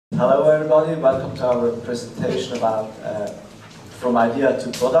Hello everybody, welcome to our presentation about from idea to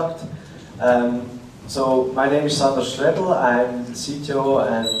product. So my name is Sandro Strebl, I'm the CTO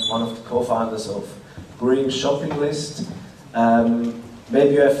and one of the co-founders of Bring Shopping List.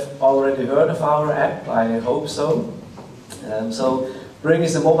 Maybe you have already heard of our app, I hope so. So Bring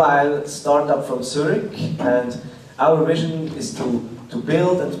is a mobile startup from Zurich, and our vision is to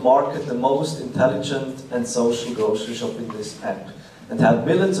build and market the most intelligent and social grocery shopping list app and help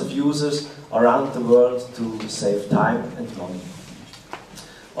millions of users around the world to save time and money.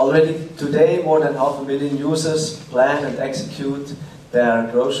 Already today, more than 500,000 users plan and execute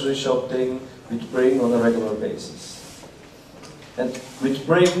their grocery shopping with Bring on a regular basis. And with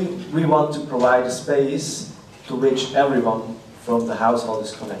Bring, we want to provide a space to which everyone from the household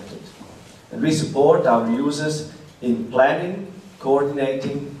is connected. And we support our users in planning,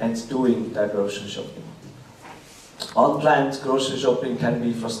 coordinating, and doing their grocery shopping. Unplanned grocery shopping can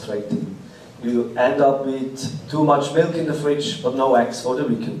be frustrating. You end up with too much milk in the fridge, but no eggs for the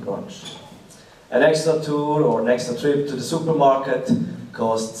weekend brunch. An extra tour or an extra trip to the supermarket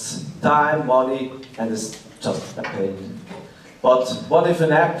costs time, money, and is just a pain. But what if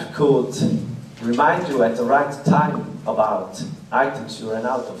an app could remind you at the right time about items you ran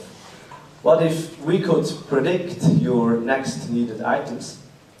out of? What if we could predict your next needed items?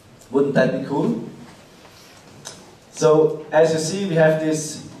 Wouldn't that be cool? So, as you see, we have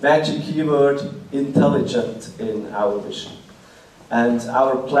this magic keyword, intelligent, in our vision. And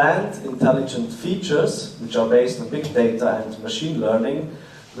our planned intelligent features, which are based on big data and machine learning,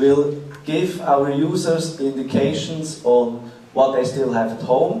 will give our users indications on what they still have at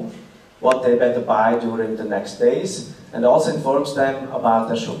home, what they better buy during the next days, and also informs them about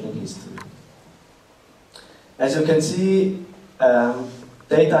their shopping history. As you can see,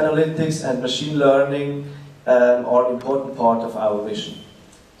 data analytics and machine learning are an important part of our vision.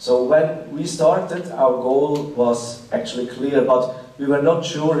 So when we started, our goal was actually clear, but we were not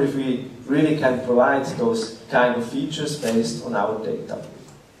sure if we really can provide those kind of features based on our data.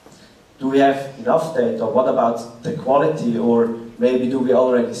 Do we have enough data? What about the quality? Or maybe do we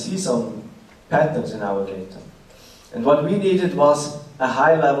already see some patterns in our data? And what we needed was a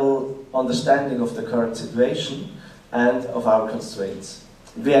high-level understanding of the current situation and of our constraints.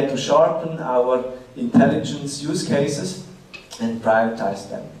 We had to sharpen our intelligence use cases and prioritize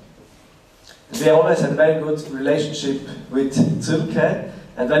them. And we always had a very good relationship with Zühlke,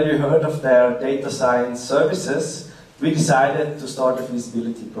 and when we heard of their data science services, we decided to start a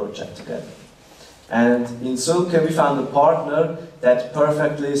feasibility project together. And in Zühlke we found a partner that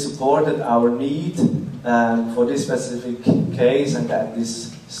perfectly supported our need for this specific case and at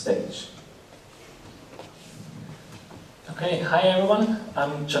this stage. Okay, hi everyone,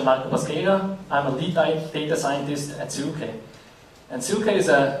 I'm Gian-Marco Baschera. I'm a lead data scientist at Zühlke. And Zühlke is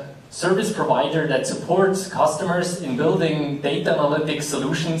a service provider that supports customers in building data analytics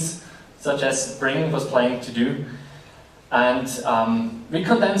solutions, such as Bring was planning to do. And we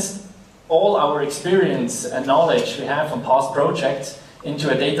condensed all our experience and knowledge we have from past projects into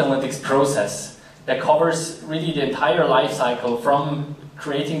a data analytics process that covers really the entire life cycle, from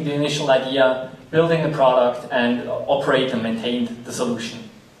creating the initial idea, building the product, and operate and maintain the solution.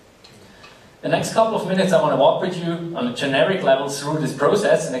 The next couple of minutes I want to walk with you on a generic level through this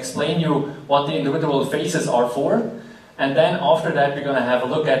process and explain you what the individual phases are for. And then after that we're going to have a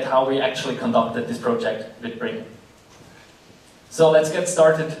look at how we actually conducted this project with Bring. So let's get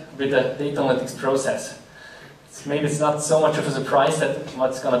started with the data analytics process. Maybe it's not so much of a surprise that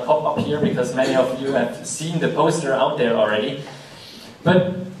what's going to pop up here, because many of you have seen the poster out there already.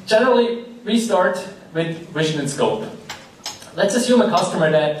 But generally, we start with vision and scope. Let's assume a customer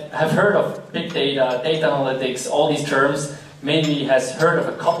that have heard of big data, data analytics, all these terms, maybe has heard of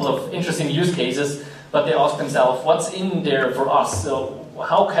a couple of interesting use cases, but they ask themselves, what's in there for us? So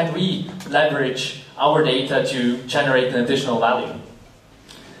how can we leverage our data to generate an additional value?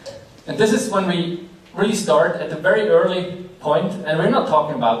 And this is when we really start at a very early point, and we're not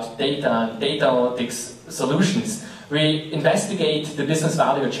talking about data and data analytics solutions. We investigate the business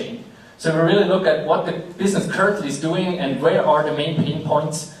value chain. So we really look at what the business currently is doing and where are the main pain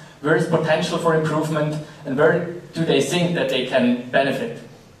points, where is potential for improvement, and where do they think that they can benefit.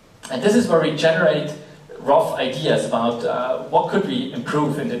 And this is where we generate rough ideas about what could we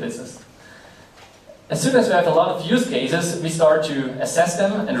improve in the business. As soon as we have a lot of use cases, we start to assess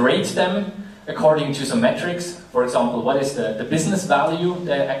them and rate them according to some metrics. For example, what is the business value,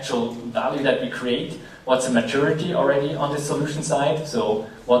 the actual value that we create? What's the maturity already on the solution side? So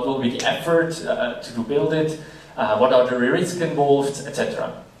what will be the effort to build it? What are the risks involved,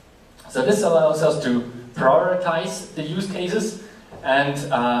 etc. So this allows us to prioritize the use cases and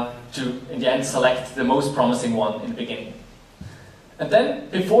to, in the end, select the most promising one in the beginning. And then,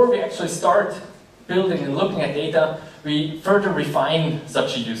 before we actually start building and looking at data, we further refine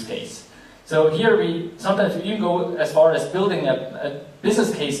such a use case. So here sometimes we even go as far as building a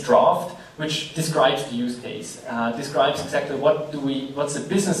business case draft which describes the use case, describes exactly what's the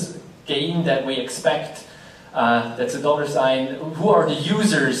business gain that we expect, that's a dollar sign, who are the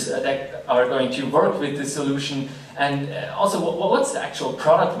users that are going to work with the solution, and also what's the actual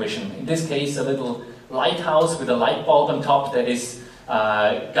product vision. In this case, a little lighthouse with a light bulb on top that is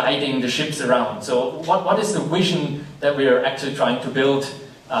guiding the ships around. So what is the vision that we are actually trying to build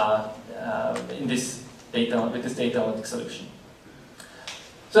with this data analytics solution?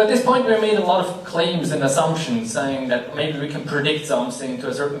 So at this point we made a lot of claims and assumptions saying that maybe we can predict something to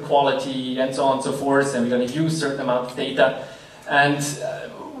a certain quality and so on and so forth, and we're going to use a certain amount of data, and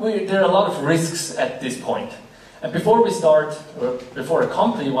there are a lot of risks at this point. And before we start, or before a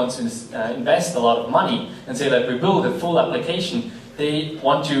company wants to invest a lot of money and say that we build a full application, they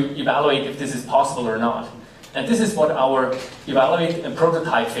want to evaluate if this is possible or not. And this is what our evaluate and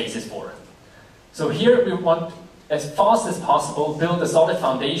prototype phase is for. So here we want, as fast as possible, build a solid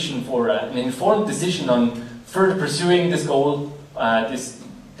foundation for an informed decision on further pursuing this goal, this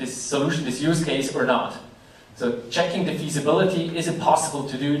solution, this use case or not. So checking the feasibility, is it possible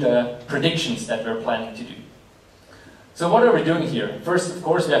to do the predictions that we're planning to do? So what are we doing here? First, of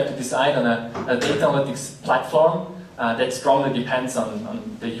course, we have to decide on a data analytics platform that strongly depends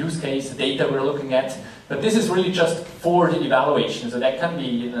on the use case, the data we're looking at. But this is really just for the evaluation. So that can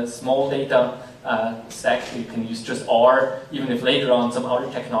be in a small data stack. You can use just R, even if later on some other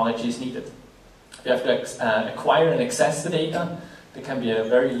technology is needed. You have to acquire and access the data. There can be a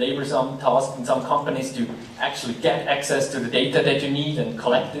very laborsome task in some companies to actually get access to the data that you need and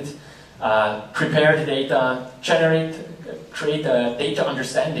collect it. Prepare the data, create a data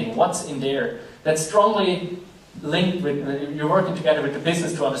understanding, what's in there. That's strongly linked with, you're working together with the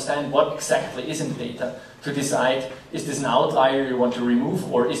business to understand what exactly is in the data, to decide, is this an outlier you want to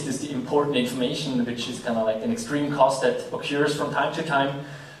remove, or is this the important information, which is kind of like an extreme cost that occurs from time to time.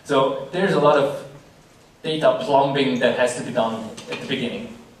 So there's a lot of data plumbing that has to be done at the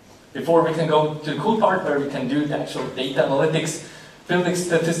beginning. Before we can go to the cool part where we can do the actual data analytics, building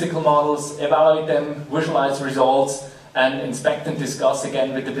statistical models, evaluate them, visualize results, and inspect and discuss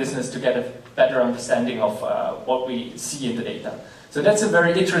again with the business to get a better understanding of what we see in the data. So that's a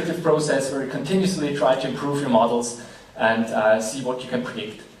very iterative process where you continuously try to improve your models and see what you can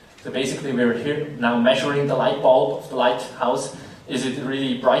predict. So basically we're here now measuring the light bulb of the lighthouse. Is it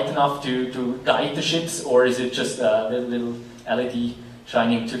really bright enough to guide the ships, or is it just a little LED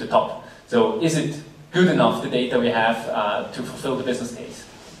shining to the top? So is it good enough, the data we have, to fulfill the business case?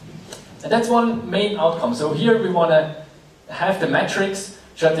 And that's one main outcome. So here we want to have the metrics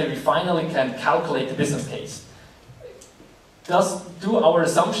so that we finally can calculate the business case. Do our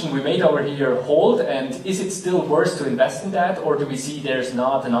assumption we made over here hold, and is it still worth to invest in that, or do we see there's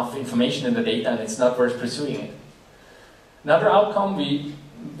not enough information in the data and it's not worth pursuing it? Another outcome we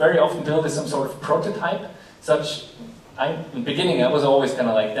very often build is some sort of prototype. In the beginning I was always kind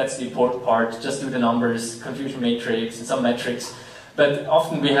of like, that's the important part, just do the numbers, confusion matrix and some metrics. But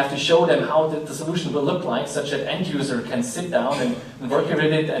often we have to show them how the solution will look like, such that end user can sit down and work with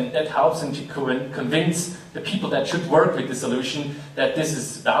it, and that helps them to convince the people that should work with the solution that this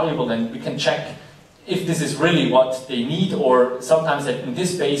is valuable, and we can check if this is really what they need, or sometimes that in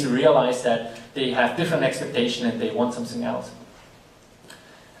this phase we realize that they have different expectation and they want something else.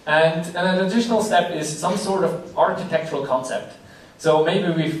 And an additional step is some sort of architectural concept. So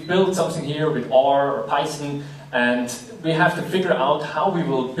maybe we've built something here with R or Python, and we have to figure out how we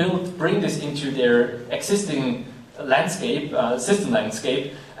will bring this into their existing landscape, system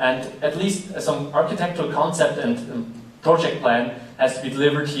landscape, and at least some architectural concept and project plan has to be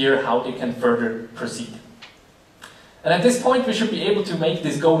delivered here, how they can further proceed. And at this point we should be able to make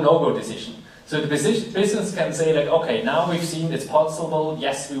this go, no-go decision. So the business can say like, okay, now we've seen it's possible,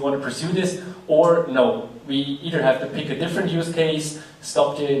 yes, we want to pursue this, or no. We either have to pick a different use case,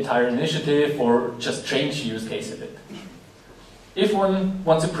 stop the entire initiative, or just change the use case a bit. If one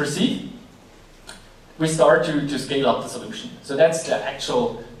wants to proceed, we start to scale up the solution. So that's the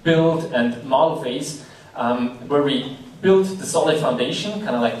actual build and model phase, where we build the solid foundation,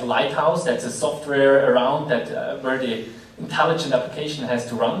 kind of like the lighthouse, that's a software around that where the intelligent application has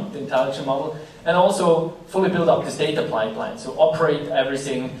to run, the intelligent model, and also fully build up this data pipeline. So operate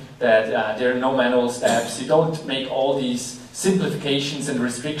everything, that there are no manual steps, you don't make all these simplifications and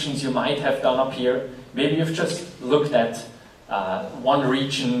restrictions you might have done up here. Maybe you've just looked at one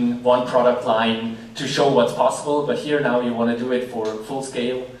region, one product line to show what's possible, but here now you want to do it for full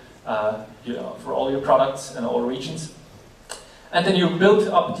scale, for all your products and all regions. And then you build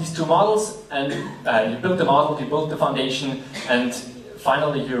up these two models, and you build the model, you build the foundation, and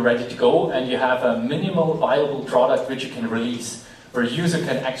finally you're ready to go, and you have a minimal viable product which you can release, where a user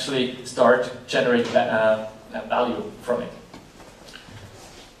can actually start generate value from it.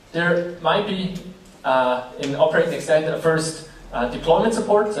 There might be, in operating extent, a first deployment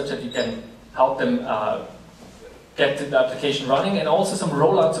support, such that you can help them get the application running, and also some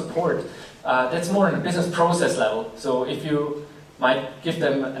rollout support. That's more in the business process level. So if you might give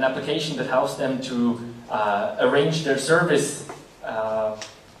them an application that helps them to arrange their service,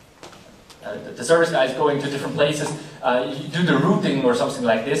 the service guys going to different places, you do the routing or something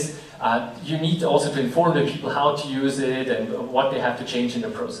like this, you need also to inform the people how to use it and what they have to change in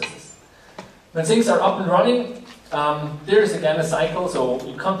their processes. When things are up and running, there is again a cycle, so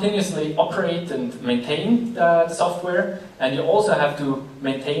you continuously operate and maintain the software, and you also have to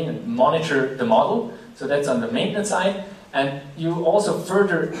maintain and monitor the model, so that's on the maintenance side, and you also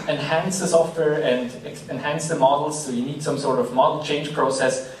further enhance the software and enhance the models, so you need some sort of model change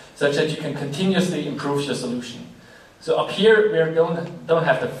process such that you can continuously improve your solution. So up here we don't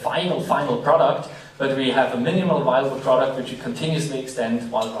have the final product, but we have a minimal viable product which you continuously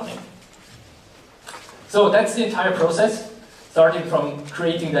extend while running. So that's the entire process, starting from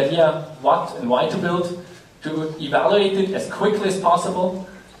creating the idea what and why to build, to evaluate it as quickly as possible,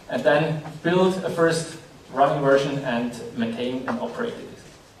 and then build a first running version and maintain and operate it.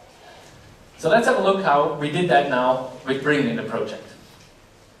 So let's have a look how we did that now with Bring in the project.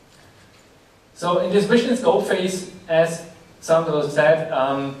 So in this vision and scope phase, as Sandro said,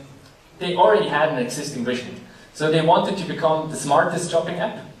 they already had an existing vision. So they wanted to become the smartest shopping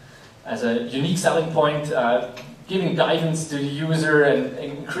app as a unique selling point, giving guidance to the user and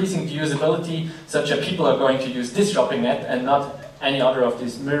increasing the usability such that people are going to use this shopping app and not any other of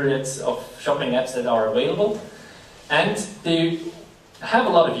these myriads of shopping apps that are available. And they have a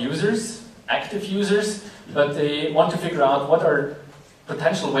lot of users, active users, but they want to figure out what are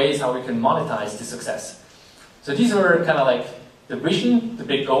potential ways how we can monetize the success. So these were kind of like the vision, the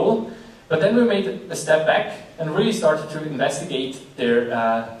big goal, but then we made a step back and really started to investigate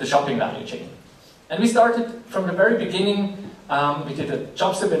the shopping value chain. And we started from the very beginning, we did a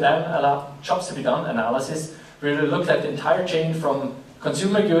jobs to be done analysis. We really looked at the entire chain from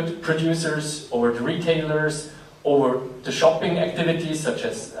consumer good producers over the retailers, over the shopping activities such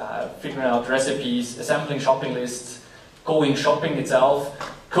as figuring out recipes, assembling shopping lists, going shopping itself,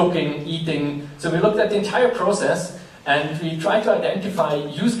 cooking, eating. So we looked at the entire process and we tried to identify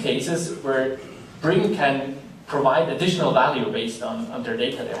use cases where Bring can provide additional value based on their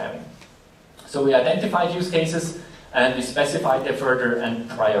data they're having. So we identified use cases and we specified them further and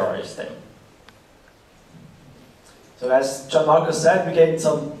prioritized them. So as Gian-Marco said, we gained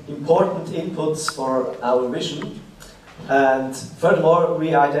some important inputs for our vision, and furthermore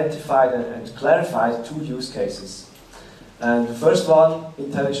we identified and clarified two use cases. And the first one,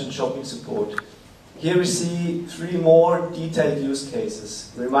 intelligent shopping support. Here we see three more detailed use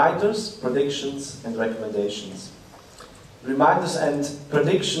cases: reminders, predictions, and recommendations. Reminders and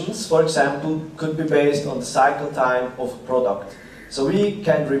predictions, for example, could be based on the cycle time of a product. So we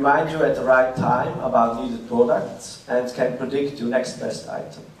can remind you at the right time about needed products and can predict your next best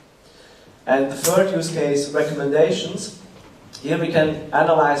item. And the third use case, recommendations. Here we can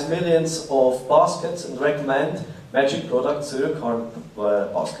analyze millions of baskets and recommend magic products to your current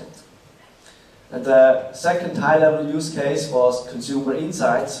basket. And the second high-level use case was consumer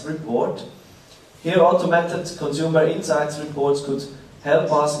insights report. Here automated consumer insights reports could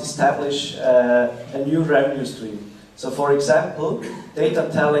help us establish a new revenue stream. So for example, data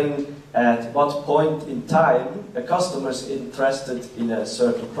telling at what point in time a customer is interested in a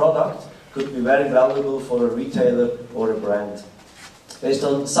certain product could be very valuable for a retailer or a brand. Based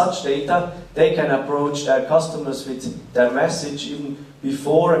on such data, they can approach their customers with their message even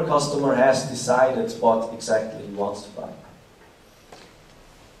before a customer has decided what exactly he wants to buy.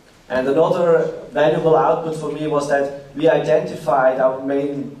 And another valuable output for me was that we identified our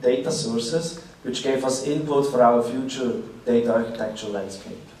main data sources, which gave us input for our future data architecture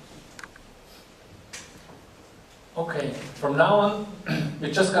landscape. Okay, from now on,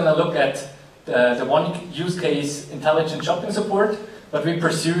 we're just going to look at the one use case, intelligent shopping support, but we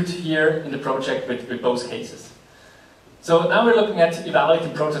pursued here in the project with both cases. So now we're looking at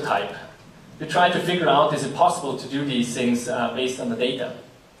evaluating prototype. We try to figure out, is it possible to do these things based on the data?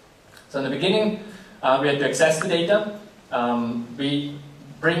 So in the beginning, we had to access the data. We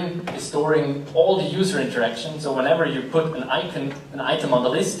Bring is storing all the user interactions. So whenever you put an item on the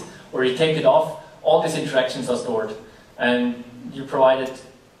list, or you take it off, all these interactions are stored. And you provided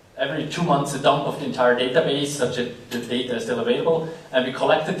every 2 months a dump of the entire database, such that the data is still available. And we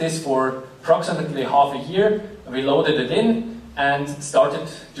collected this for approximately half a year. We loaded it in and started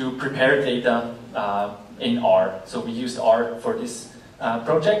to prepare data in R. So we used R for this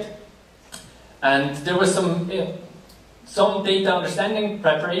project. And there was some data understanding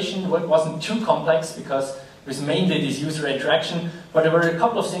preparation. It wasn't too complex because it was mainly this user interaction, but there were a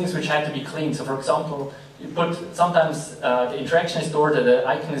couple of things which had to be cleaned. So for example, sometimes the interaction is stored that the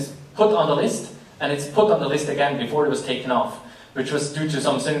icon is put on the list, and it's put on the list again before it was taken off, which was due to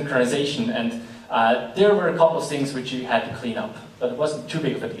some synchronization. And there were a couple of things which you had to clean up, but it wasn't too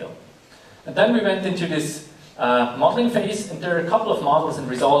big of a deal. And then we went into this modeling phase, and there are a couple of models and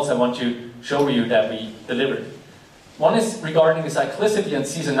results I want to show you that we delivered. One is regarding the cyclicity and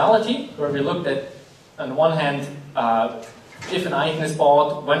seasonality, where we looked at, on the one hand, if an item is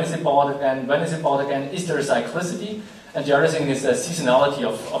bought, when is it bought again, when is it bought again, is there a cyclicity? And the other thing is the seasonality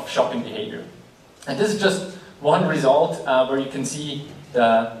of shopping behavior. And this is just one result where you can see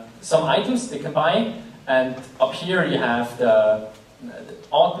some items they can buy, and up here you have the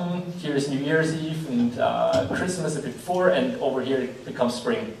autumn, here is New Year's Eve and Christmas a bit before, and over here it becomes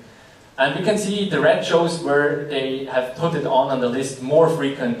spring. And we can see the red shows where they have put it on the list more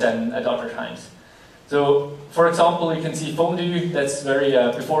frequent than at other times. So, for example, you can see fondue, that's very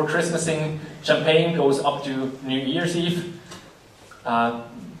before Christmasing. Champagne goes up to New Year's Eve.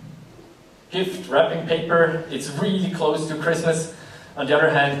 Gift wrapping paper, it's really close to Christmas. On the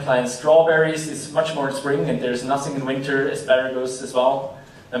other hand, strawberries is much more in spring, and there's nothing in winter, asparagus as well.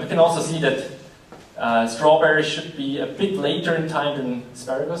 And we can also see that strawberries should be a bit later in time than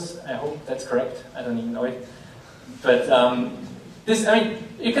asparagus. I hope that's correct. I don't even know it. But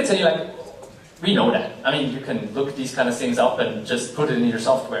you could say, like, we know that. I mean, you can look these kind of things up and just put it in your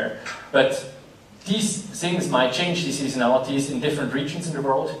software. But these things might change the seasonalities in different regions in the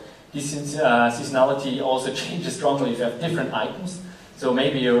world. This seasonality also changes strongly if you have different items. So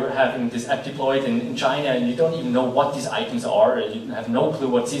maybe you're having this app deployed in China and you don't even know what these items are, and you have no clue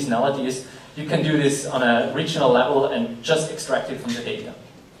what seasonality is. You can do this on a regional level and just extract it from the data.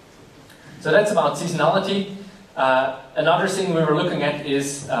 So that's about seasonality. Another thing we were looking at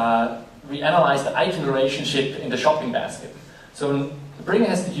is we analyzed the item relationship in the shopping basket. So Bring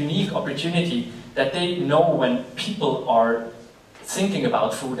has the unique opportunity that they know when people are thinking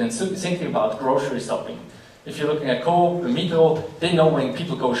about food and thinking about grocery shopping. If you're looking at Coop and Migros, they know when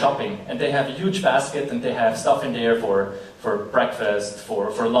people go shopping, and they have a huge basket and they have stuff in there for breakfast,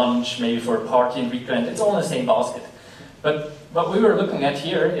 for lunch, maybe for a party and weekend. It's all in the same basket. But what we were looking at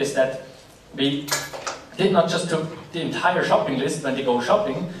here is that we did not just took the entire shopping list when they go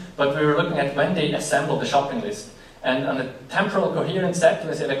shopping, but we were looking at when they assemble the shopping list. And on the temporal coherence set,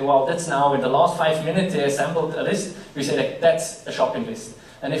 we say like, well, that's now in the last 5 minutes they assembled a list. We say like, that's a shopping list.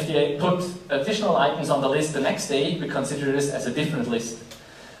 And if they put additional items on the list the next day, we consider this as a different list.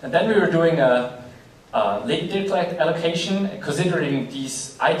 And then we were doing a data allocation, considering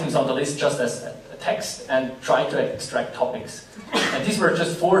these items on the list just as a text, and try to extract topics. And these were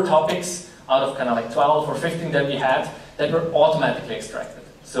just 4 topics out of kind of like 12 or 15 that we had that were automatically extracted.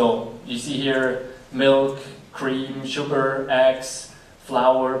 So you see here milk, cream, sugar, eggs,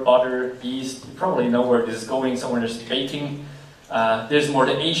 flour, butter, yeast. You probably know where this is going, somewhere there's baking. There's more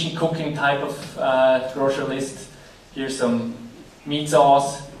the Asian cooking type of grocery list. Here's some meat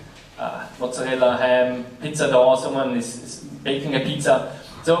sauce, mozzarella, ham, pizza dough, someone is baking a pizza.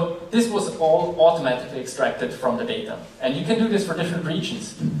 So this was all automatically extracted from the data. And you can do this for different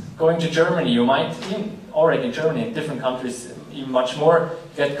regions. Going to Germany, you might, already in Germany, in different countries, even much more,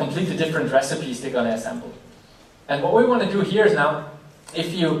 get completely different recipes they're going to assemble. And what we want to do here is now,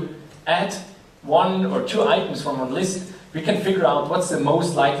 if you add 1 or 2 items from one list, we can figure out what's the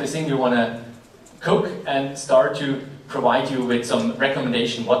most likely thing you want to cook and start to provide you with some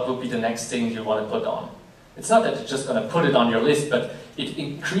recommendation, what would be the next thing you want to put on. It's not that you're just going to put it on your list, but it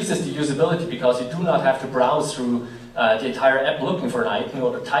increases the usability because you do not have to browse through the entire app looking for an item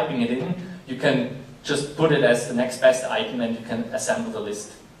or typing it in. You can just put it as the next best item and you can assemble the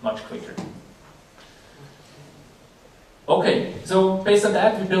list much quicker. Okay, so based on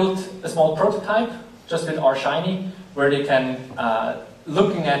that we built a small prototype just with R Shiny, where they can,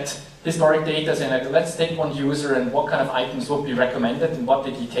 looking at historic data, saying like, let's take one user and what kind of items would be recommended and what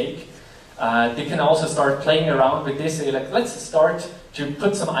did he take. They can also start playing around with this, say like, let's start to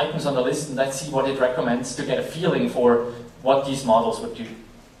put some items on the list and let's see what it recommends to get a feeling for what these models would do.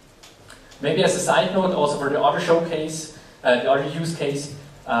 Maybe as a side note, also for the other showcase, the other use case,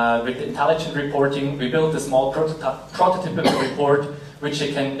 with intelligent reporting, we built a small prototypical report which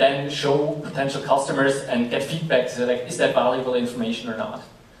they can then show potential customers and get feedback, so like, is that valuable information or not?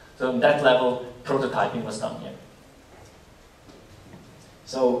 So on that level, prototyping was done here.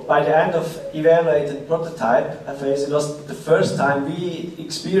 So by the end of evaluated prototype phase, it was the first time we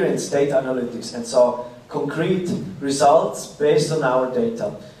experienced data analytics and saw concrete results based on our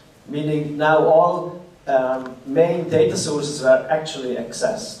data. Meaning now all main data sources were actually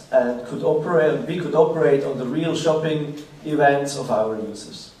accessed and we could operate on the real shopping events of our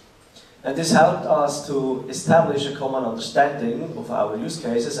users. And this helped us to establish a common understanding of our use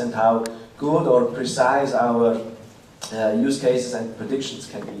cases and how good or precise our use cases and predictions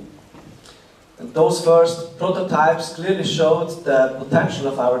can be. And those first prototypes clearly showed the potential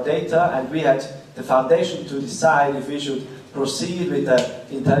of our data, and we had the foundation to decide if we should proceed with the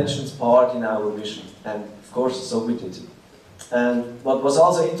intelligence part in our vision. And of course, so we did. And what was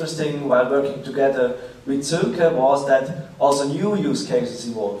also interesting while working together with Zühlke was that also new use cases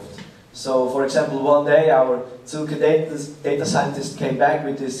evolved. So, for example, one day our Zühlke data scientist came back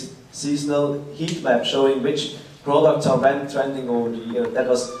with this seasonal heat map showing which products are when trending over the year. That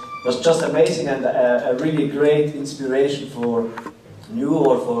was just amazing and a really great inspiration for new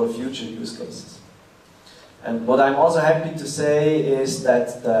or for future use cases. And what I'm also happy to say is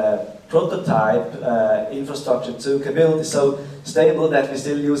that the prototype infrastructure Zühlke built is so stable that we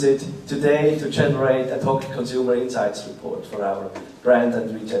still use it today to generate ad hoc consumer insights report for our brand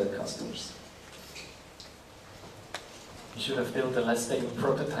and retail customers. You should have built a less stable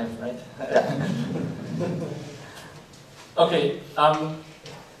prototype, right? Yeah. Okay,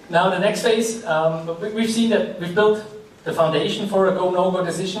 now the next phase, we've seen that we've built the foundation for a go, no-go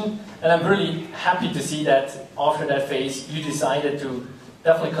decision, and I'm really happy to see that after that phase you decided to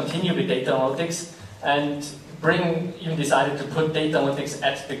definitely continue with data analytics and even decided to put data analytics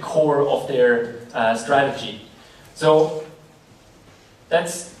at the core of their strategy. So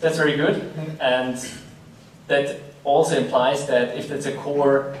that's very good, and that also implies that if it's a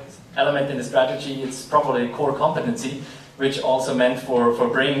core element in the strategy, it's probably a core competency, which also meant for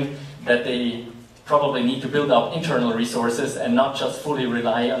Bring that they probably need to build up internal resources and not just fully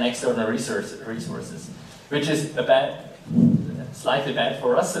rely on external resources, which is slightly bad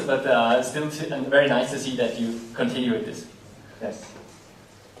for us, but still very nice to see that you continue with this. Yes.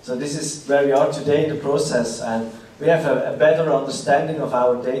 So this is where we are today in the process, and we have a better understanding of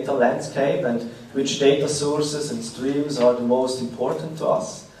our data landscape and which data sources and streams are the most important to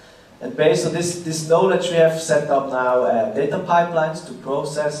us. And based on this knowledge, we have set up now data pipelines to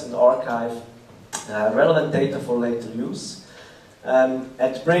process and archive relevant data for later use.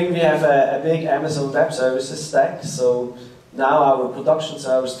 At Bring, we have a big Amazon Web Services stack, so now our production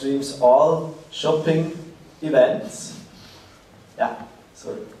server streams all shopping events.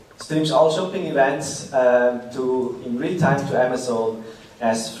 Streams all shopping events in real time to Amazon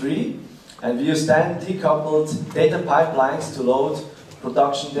as free, and we use then decoupled data pipelines to load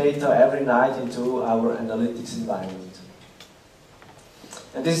production data every night into our analytics environment.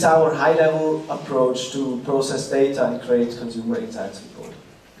 And this is our high-level approach to process data and create consumer insights report.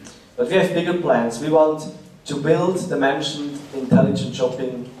 But we have bigger plans. We want to build the mentioned intelligent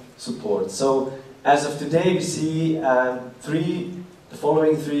shopping support. So as of today, we see the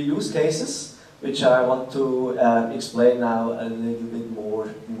following three use cases, which I want to explain now a little bit more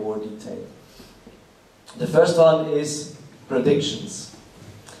in more detail. The first one is predictions.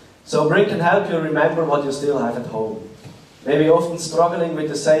 So Bring can help you remember what you still have at home. Maybe often struggling with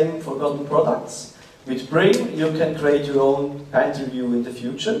the same forgotten products. With Bring, you can create your own pantry view in the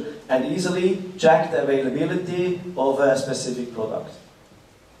future and easily check the availability of a specific product.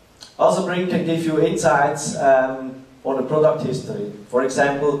 Also, Bring can give you insights on the product history. For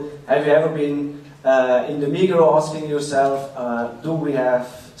example, have you ever been in the Migros asking yourself, do we have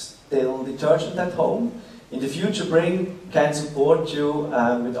still detergent at home? In the future, Bring can support you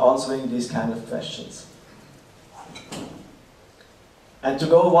with answering these kind of questions. And to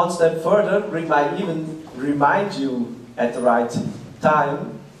go one step further, Bring might even remind you at the right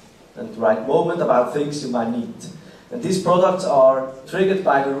time and the right moment about things you might need. And these products are triggered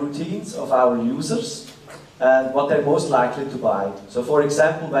by the routines of our users and what they're most likely to buy. So for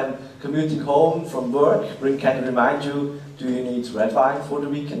example, when commuting home from work, Bring can remind you, do you need red wine for the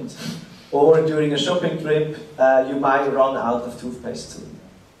weekend? Or during a shopping trip, you might run out of toothpaste soon.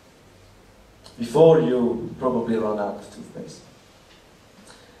 Before you probably run out of toothpaste.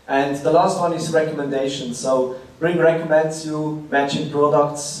 And the last one is recommendations. So Bring recommends you matching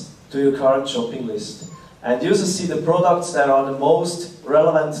products to your current shopping list. And users see the products that are the most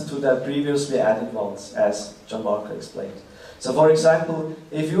relevant to the previously added ones, as Gian-Marco explained. So for example,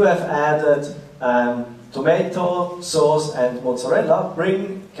 if you have added tomato, sauce and mozzarella,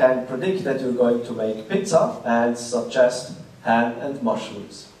 Bring can predict that you're going to make pizza and suggest ham and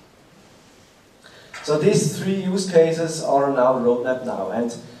mushrooms. So these three use cases are on our roadmap now,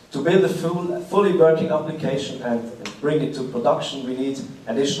 and to build a fully working application and bring it to production, we need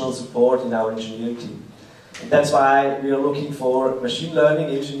additional support in our engineering team. And that's why we are looking for machine learning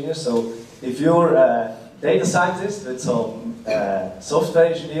engineers. So if you're a data scientist with some software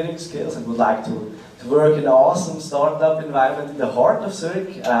engineering skills and would like to work in an awesome startup environment in the heart of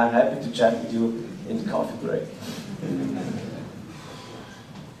Zurich, I'm happy to chat with you in the coffee break.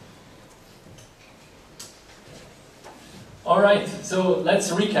 Alright, so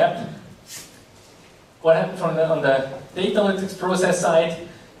let's recap what happened on the data analytics process side.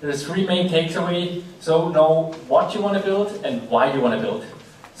 There's three main takeaways. So know what you want to build and why you want to build.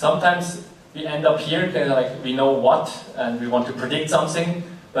 Sometimes we end up here, kind of like we know what and we want to predict something,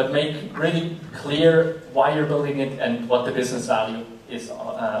 but make really clear why you're building it and what the business value is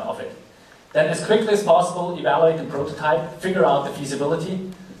of it. Then as quickly as possible, evaluate and prototype, figure out the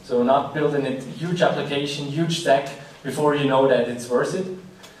feasibility. So not building a huge application, huge stack, before you know that it's worth it.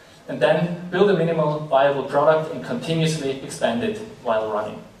 And then build a minimal viable product and continuously expand it while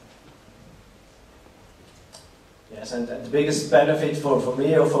running. Yes, and the biggest benefit for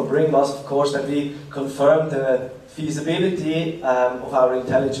me or for Bring was, of course, that we confirmed the feasibility of our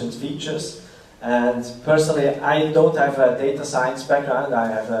intelligence features. And personally, I don't have a data science background. I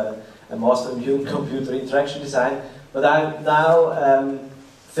have a master in human-computer interaction design. But I now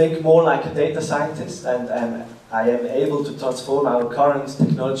think more like a data scientist, and I am able to transform our current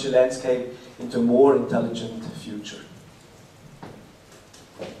technology landscape into a more intelligent future.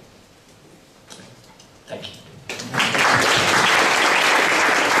 Thank you.